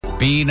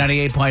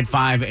B98.5,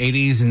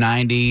 80s,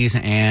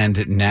 90s,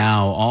 and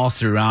now all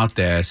throughout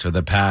this for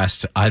the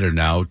past, I don't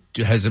know,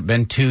 has it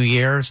been 2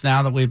 years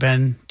now that we've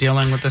been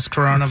dealing with this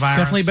coronavirus? It's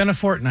definitely been a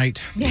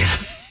fortnight. Yeah,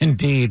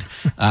 indeed.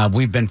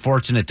 We've been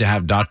fortunate to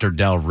have Dr.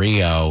 Del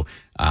Rio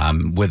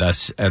with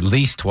us at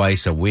least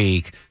twice a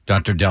week.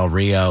 Dr. Del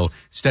Rio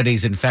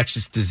studies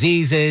infectious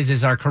diseases,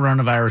 is our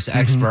coronavirus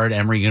expert,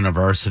 Emory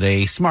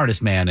University,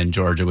 smartest man in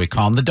Georgia. We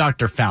call him the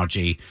Dr.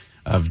 Fauci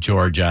of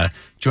Georgia,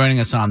 joining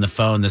us on the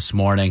phone this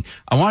morning.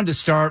 I wanted to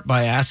start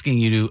by asking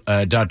you,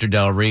 Dr.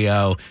 Del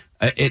Rio,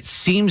 it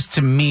seems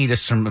to me,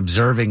 just from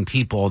observing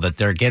people, that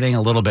they're getting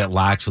a little bit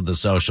lax with the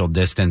social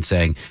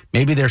distancing.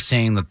 Maybe they're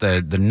saying that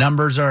the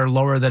numbers are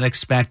lower than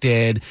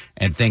expected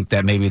and think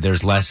that maybe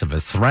there's less of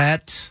a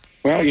threat.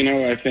 Well,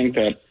 I think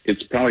that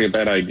it's probably a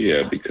bad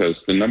idea because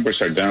the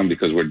numbers are down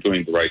because we're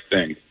doing the right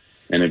thing.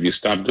 And if you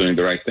stop doing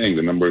the right thing,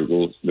 the numbers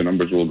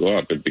will go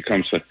up. It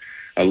becomes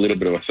a little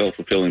bit of a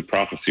self-fulfilling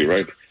prophecy,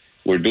 right?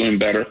 We're doing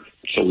better,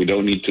 so we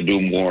don't need to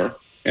do more.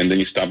 And then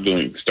you start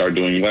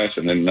doing less,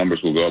 and then numbers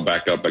will go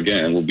back up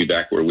again, and we'll be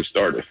back where we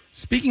started.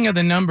 Speaking of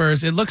the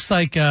numbers, it looks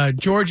like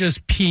Georgia's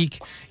peak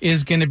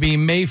is going to be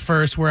May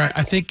 1st, where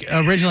I think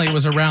originally it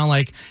was around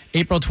like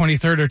April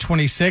 23rd or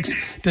 26th.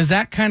 Does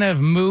that kind of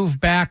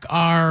move back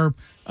our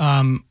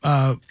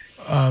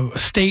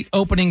state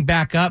opening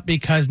back up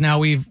because now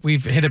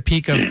we've hit a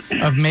peak of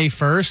May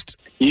 1st?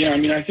 Yeah,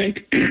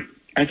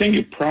 I think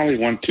you probably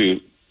want to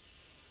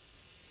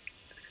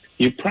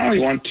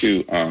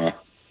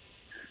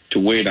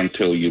wait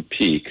until you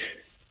peak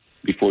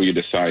before you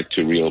decide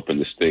to reopen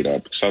the state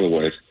up. Because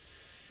otherwise,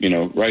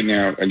 right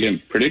now,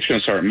 again,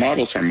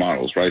 models are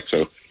models, right?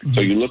 So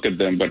you look at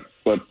them, but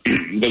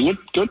the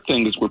good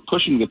thing is we're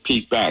pushing the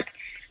peak back.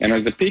 And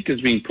as the peak is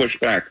being pushed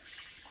back,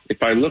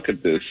 if I look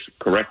at this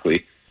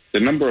correctly,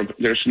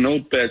 there's no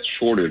bed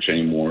shortage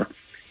anymore.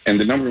 And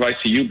the number of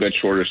ICU bed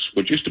shortage,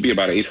 which used to be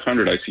about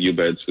 800 ICU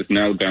beds, is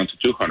now down to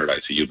 200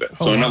 ICU beds.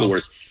 Oh, so in wow. other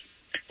words,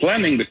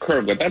 flattening the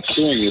curve, what that's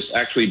doing is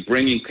actually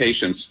bringing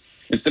patients,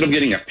 instead of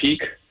getting a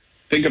peak,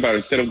 think about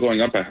it, instead of going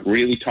up a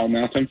really tall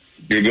mountain,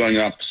 you're going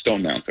up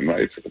Stone Mountain,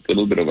 right? It's a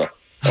little bit of a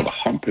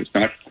hump. It's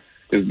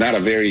not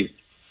a very,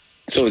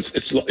 so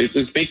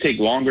it may take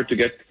longer to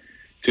get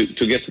to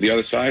the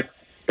other side,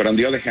 but on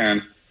the other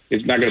hand,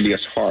 it's not going to be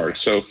as hard.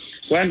 So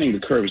flattening the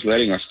curve is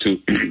letting us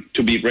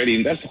to be ready,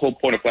 and that's the whole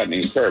point of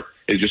flattening the curve,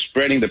 is you're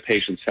spreading the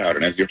patients out.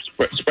 And as you're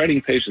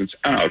spreading patients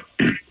out,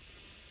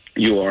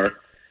 you're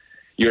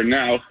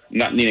now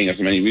not needing as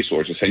many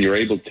resources, and you're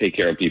able to take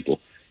care of people.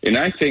 And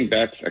I think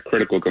that's a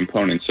critical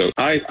component. So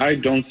I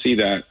don't see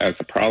that as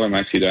a problem.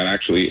 I see that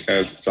actually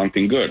as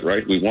something good,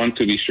 right? We want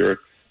to be sure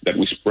that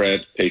we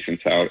spread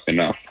patients out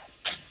enough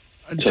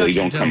so they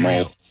don't come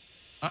all.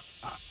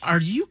 Are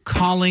you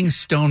calling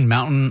Stone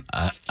Mountain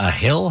a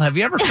hill? Have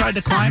you ever tried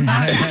to climb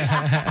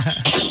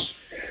that?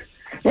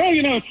 Well,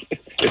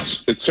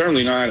 it's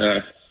certainly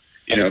not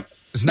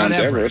it's not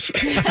Everest.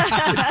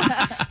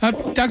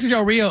 Dr.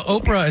 Del Rio,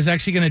 Oprah is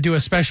actually going to do a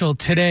special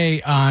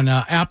today on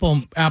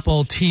Apple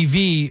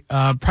TV,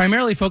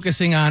 primarily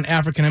focusing on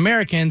African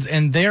Americans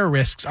and their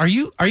risks. Are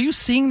you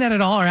seeing that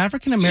at all? Are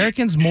African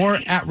Americans more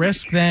at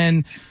risk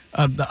than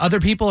the other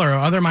people or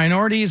other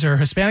minorities or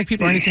Hispanic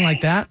people or anything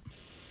like that?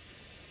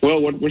 Well,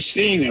 what we're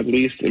seeing, at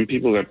least in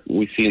people that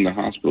we see in the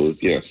hospital, is,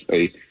 yes,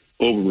 a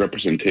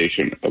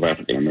overrepresentation of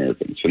African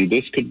Americans. And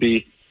this could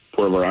be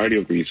for a variety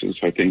of reasons.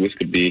 I think this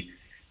could be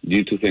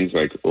due to things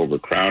like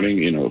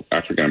overcrowding.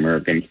 African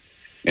Americans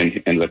and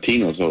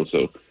Latinos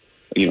also,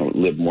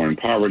 live more in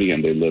poverty,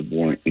 and they live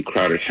more in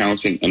crowded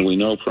housing. And we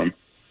know from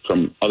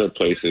other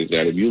places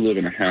that if you live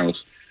in a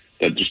house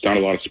that there's not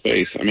a lot of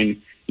space,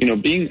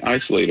 being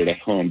isolated at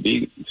home,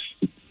 being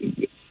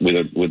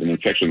with an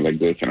infection like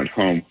this and at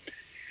home,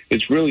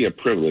 it's really a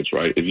privilege,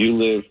 right? If you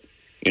live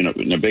in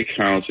a big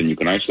house and you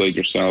can isolate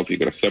yourself, you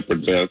got a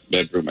separate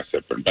bedroom, a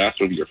separate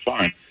bathroom, you're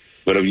fine.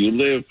 But if you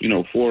live,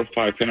 4 or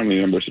 5 family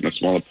members in a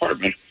small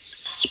apartment,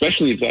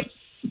 especially if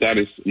that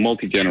is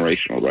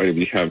multi-generational, right? If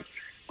you have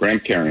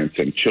grandparents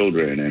and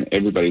children and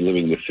everybody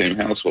living in the same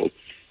household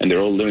and they're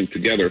all living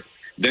together,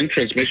 then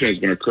transmission is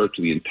going to occur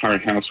to the entire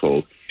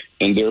household,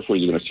 and therefore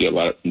you're going to see a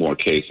lot more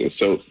cases.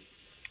 So,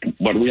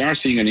 but we are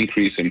seeing an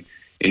increase in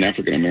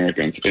African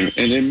Americans, and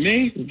it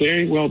may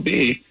very well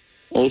be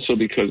also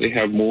because they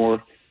have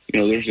more,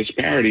 there's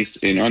disparities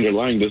in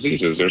underlying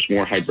diseases. There's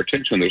more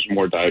hypertension, there's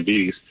more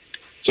diabetes.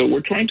 So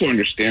we're trying to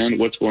understand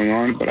what's going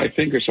on, but I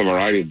think there's a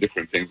variety of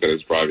different things that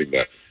is driving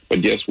that.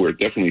 But yes, we're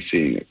definitely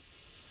seeing it.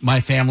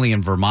 My family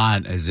in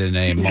Vermont is in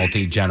a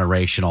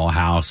multi-generational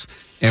house,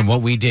 and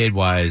what we did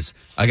was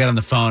I got on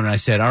the phone and I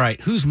said, all right,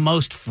 who's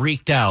most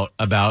freaked out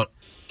about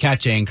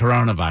catching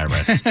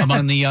coronavirus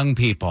among the young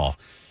people?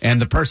 And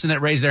the person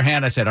that raised their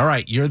hand, I said, all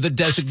right, you're the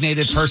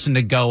designated person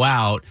to go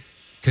out,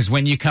 because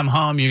when you come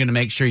home, you're going to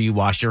make sure you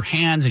wash your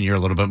hands and you're a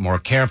little bit more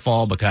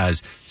careful,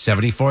 because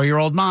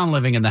 74-year-old mom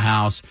living in the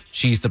house,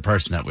 she's the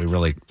person that we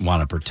really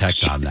want to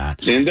protect on that.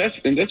 And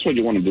that's what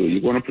you want to do.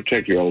 You want to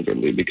protect your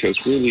elderly, because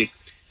really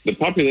the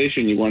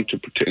population you want to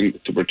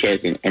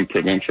protect and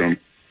prevent from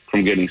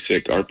from getting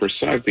sick are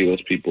precisely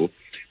those people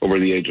over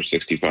the age of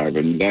 65,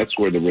 and that's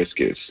where the risk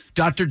is.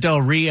 Dr.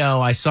 Del Rio,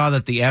 I saw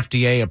that the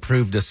FDA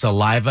approved a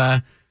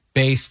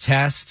saliva-based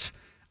test.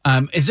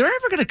 Is there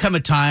ever going to come a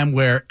time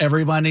where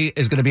everybody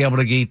is going to be able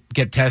to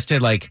get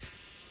tested, like,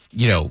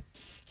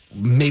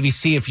 maybe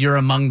see if you're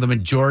among the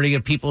majority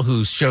of people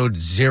who showed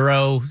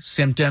zero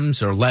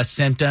symptoms or less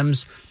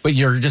symptoms, but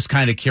you're just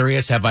kind of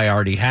curious, have I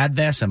already had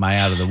this? Am I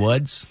out of the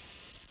woods?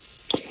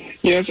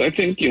 Yes, I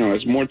think,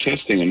 as more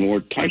testing and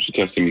more types of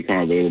testing become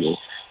available,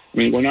 I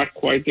mean, we're not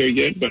quite there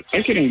yet, but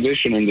I can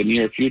envision in the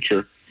near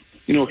future,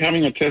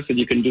 having a test that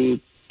you can do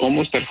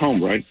almost at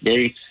home, right?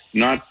 Very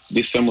not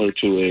dissimilar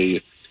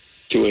to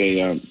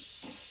a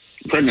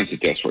pregnancy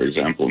test, for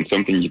example, and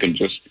something you can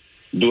just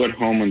do at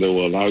home and that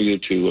will allow you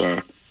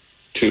to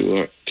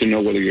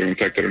know whether you're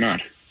infected or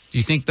not. Do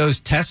you think those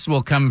tests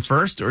will come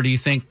first, or do you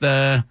think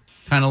the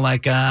kind of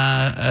like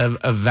a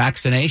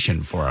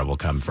vaccination for it will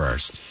come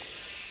first?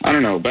 I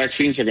don't know.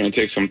 Vaccines are going to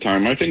take some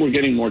time. I think we're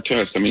getting more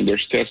tests. I mean,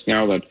 there's tests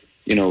now that,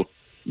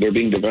 they're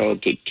being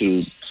developed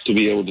to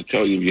be able to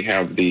tell you if you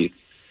have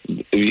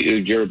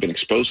if you've been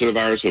exposed to the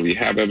virus, or if you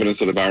have evidence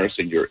of the virus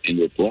in your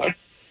blood.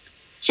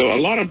 So a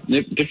lot of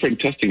different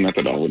testing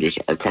methodologies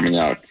are coming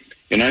out.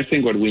 And I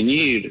think what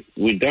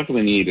we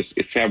definitely need is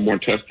have more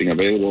testing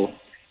available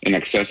and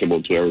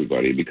accessible to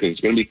everybody, because it's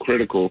going to be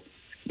critical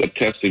that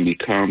testing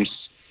becomes,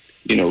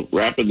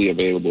 rapidly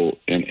available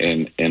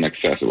and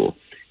accessible.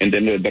 And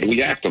then that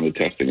we act on the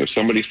testing. If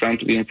somebody's found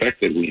to be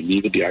infected, we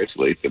immediately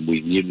isolate them. We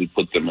immediately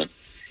put them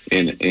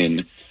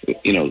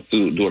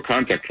do a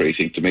contact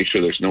tracing to make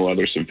sure there's no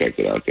others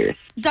infected out there.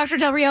 Dr.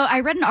 Del Rio,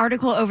 I read an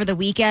article over the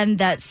weekend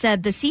that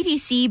said the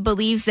CDC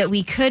believes that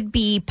we could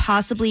be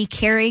possibly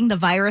carrying the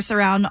virus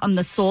around on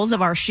the soles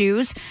of our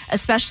shoes,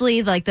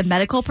 especially like the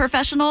medical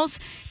professionals.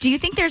 Do you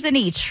think there's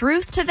any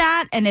truth to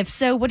that? And if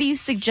so, what do you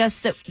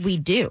suggest that we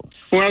do?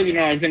 Well,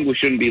 I think we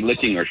shouldn't be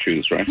licking our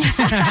shoes, right?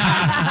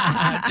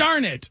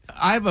 Darn it.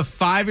 I have a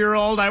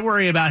 5-year-old. I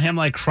worry about him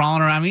like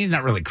crawling around. I mean, he's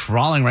not really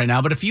crawling right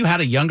now, but if you had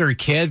a younger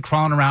kid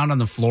crawling around on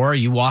the floor,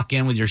 you walk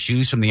in with your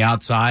shoes from the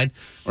outside,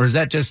 or is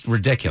that just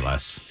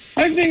ridiculous?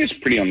 I think it's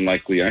pretty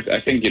unlikely.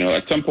 I think,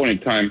 at some point in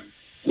time,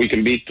 we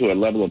can be to a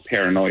level of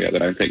paranoia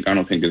that I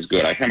don't think is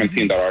good. I haven't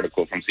seen that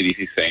article from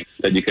CDC saying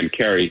that you can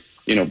carry,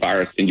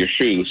 virus in your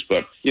shoes.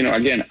 But,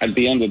 again, at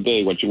the end of the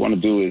day, what you want to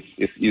do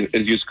is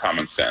use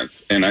common sense.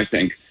 And I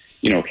think,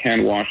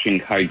 hand washing,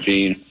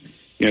 hygiene,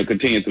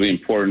 continue to be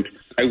important.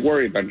 I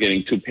worry about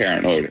getting too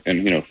paranoid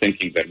and,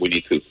 thinking that we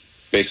need to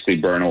basically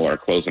burn all our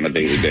clothes on a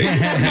daily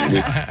basis. I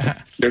mean,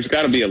 there's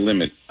got to be a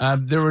limit.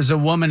 There was a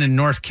woman in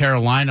North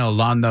Carolina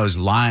along those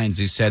lines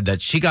who said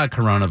that she got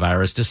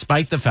coronavirus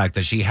despite the fact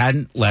that she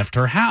hadn't left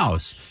her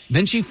house.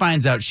 Then she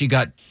finds out she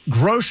got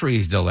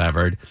groceries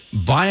delivered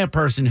by a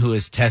person who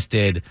is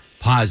tested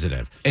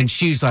positive. And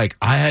she's like,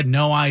 I had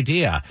no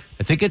idea.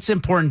 I think it's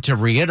important to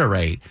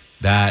reiterate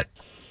that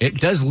it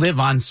does live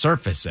on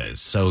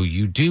surfaces. So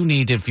you do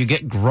need, if you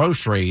get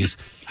groceries,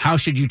 how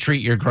should you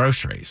treat your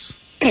groceries?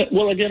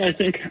 Well, again, I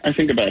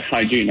think about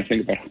hygiene. I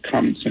think about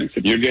common sense.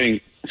 If you're getting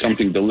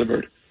something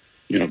delivered,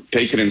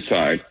 take it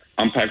inside,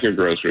 unpack your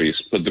groceries,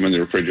 put them in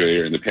the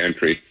refrigerator, in the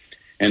pantry,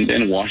 and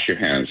then wash your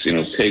hands.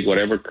 Take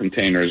whatever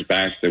containers,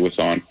 bags there was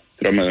on,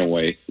 throw them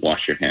away,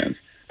 wash your hands.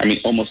 I mean,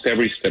 almost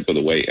every step of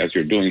the way, as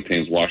you're doing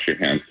things, wash your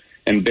hands.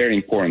 And very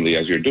importantly,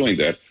 as you're doing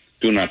that,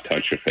 do not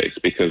touch your face,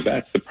 because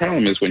that's the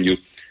problem is when you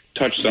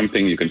touch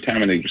something, you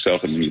contaminate yourself,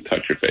 and then you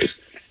touch your face.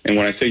 And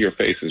when I say your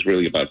face, is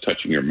really about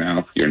touching your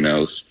mouth, your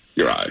nose,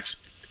 your eyes.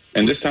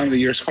 And this time of the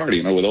year is hard,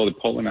 with all the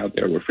pollen out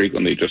there, we're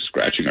frequently just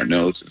scratching our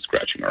nose and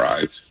scratching our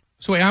eyes.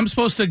 So wait, I'm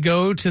supposed to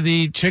go to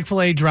the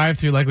Chick-fil-A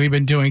drive-thru like we've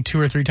been doing 2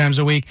 or 3 times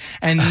a week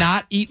and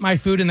not eat my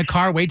food in the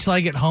car, wait till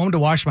I get home to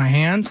wash my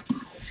hands?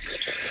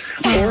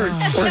 Or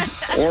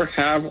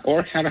have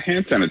a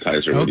hand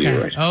sanitizer with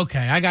you, right? Okay,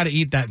 I got to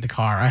eat that in the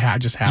car. I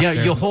just have to.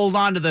 Yeah, you hold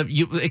on to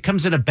it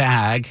comes in a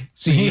bag,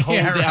 so you hold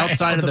the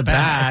outside of the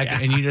bag,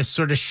 and you just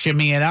sort of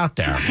shimmy it out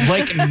there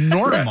like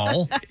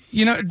normal.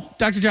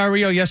 Dr. Del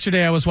Rio,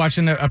 yesterday I was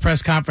watching a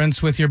press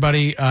conference with your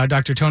buddy,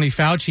 Dr. Tony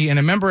Fauci, and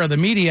a member of the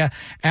media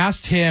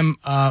asked him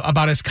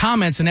about his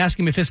comments and asked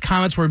him if his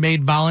comments were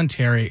made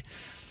voluntary.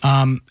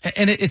 And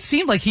it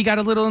seemed like he got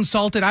a little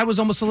insulted. I was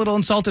almost a little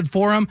insulted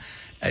for him.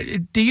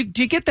 Do you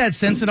get that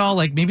sense at all?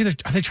 Like maybe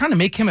are they trying to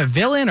make him a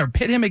villain or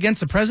pit him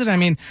against the president? I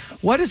mean,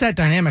 what is that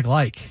dynamic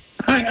like?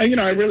 I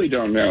really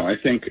don't know. I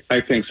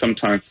think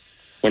sometimes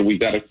what we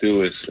got to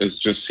do is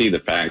just see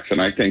the facts.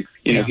 And I think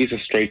he's a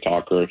straight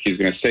talker. He's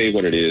going to say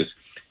what it is,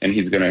 and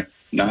he's going to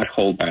not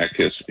hold back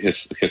his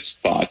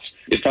thoughts.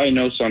 If I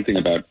know something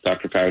about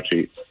Dr.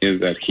 Fauci, is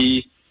that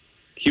he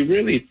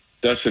really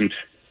doesn't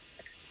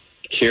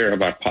care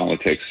about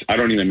politics. I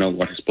don't even know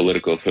what his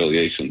political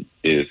affiliation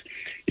is.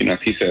 If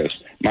he says,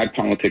 my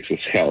politics is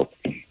health,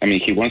 I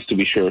mean, he wants to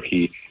be sure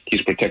he's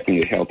protecting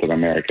the health of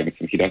Americans,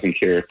 and he doesn't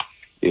care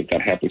if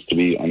that happens to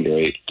be under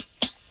a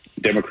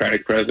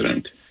Democratic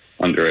president,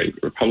 under a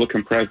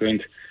Republican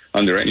president,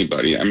 under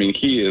anybody. I mean,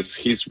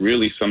 he's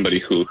really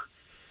somebody who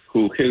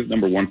his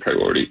number one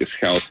priority is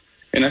health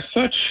And as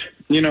such,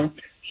 he's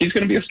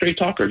going to be a straight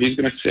talker. He's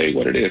going to say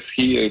what it is.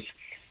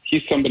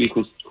 He's somebody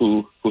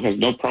who has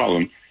no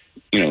problem,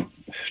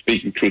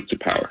 speaking truth to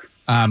power.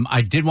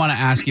 I did want to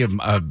ask you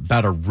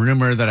about a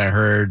rumor that I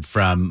heard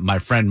from my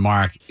friend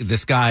Mark.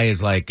 This guy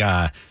is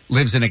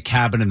lives in a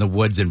cabin in the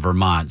woods in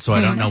Vermont, so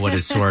I don't know what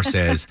his source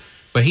is.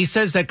 But he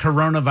says that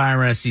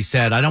coronavirus, he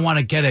said, I don't want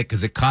to get it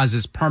because it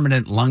causes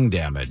permanent lung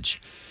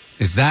damage.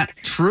 Is that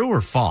true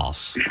or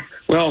false?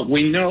 Well,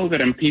 we know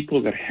that in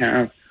people that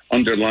have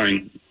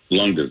underlying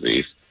lung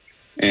disease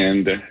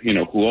and,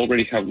 who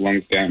already have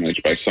lungs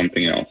damaged by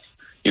something else,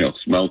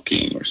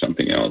 smoking or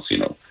something else,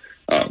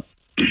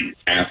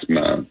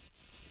 asthma,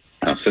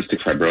 cystic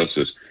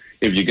fibrosis,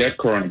 if you get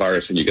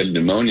coronavirus and you get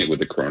pneumonia with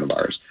the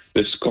coronavirus,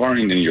 the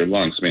scarring in your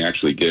lungs may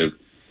actually give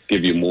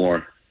you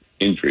more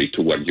injury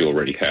to what you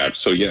already had.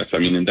 So, yes,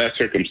 in that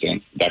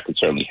circumstance, that could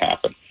certainly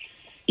happen.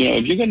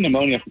 If you get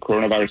pneumonia from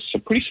coronavirus, it's a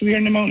pretty severe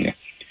pneumonia.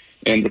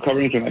 And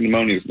recovering from that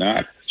pneumonia is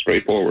not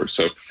straightforward.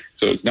 So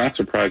it's not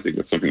surprising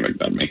that something like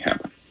that may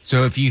happen.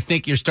 So if you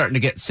think you're starting to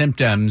get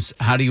symptoms,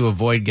 how do you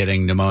avoid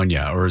getting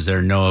pneumonia, or is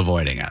there no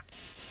avoiding it?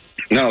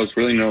 No, it's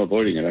really no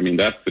avoiding it.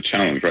 That's the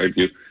challenge, right?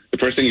 The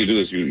first thing you do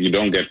is you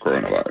don't get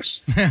coronavirus.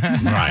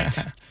 Right.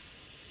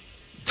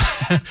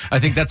 I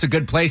think that's a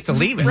good place to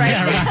leave it. Right.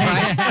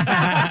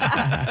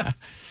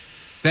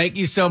 Thank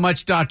you so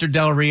much, Dr.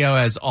 Del Rio,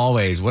 as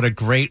always. What a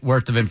great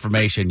worth of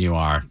information you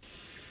are.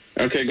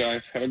 Okay,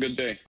 guys. Have a good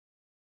day.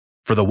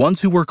 For the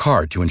ones who work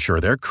hard to ensure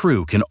their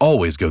crew can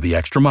always go the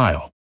extra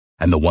mile,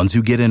 and the ones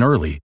who get in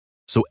early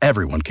so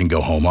everyone can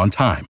go home on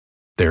time,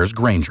 there's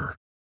Grainger,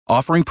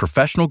 offering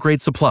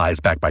professional-grade supplies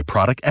backed by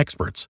product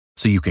experts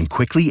so you can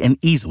quickly and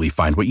easily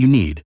find what you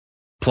need.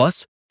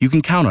 Plus, you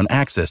can count on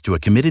access to a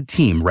committed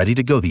team ready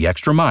to go the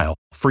extra mile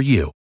for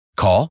you.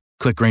 Call,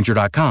 click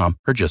Grainger.com,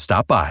 or just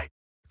stop by.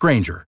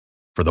 Grainger,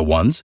 for the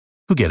ones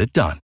who get it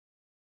done.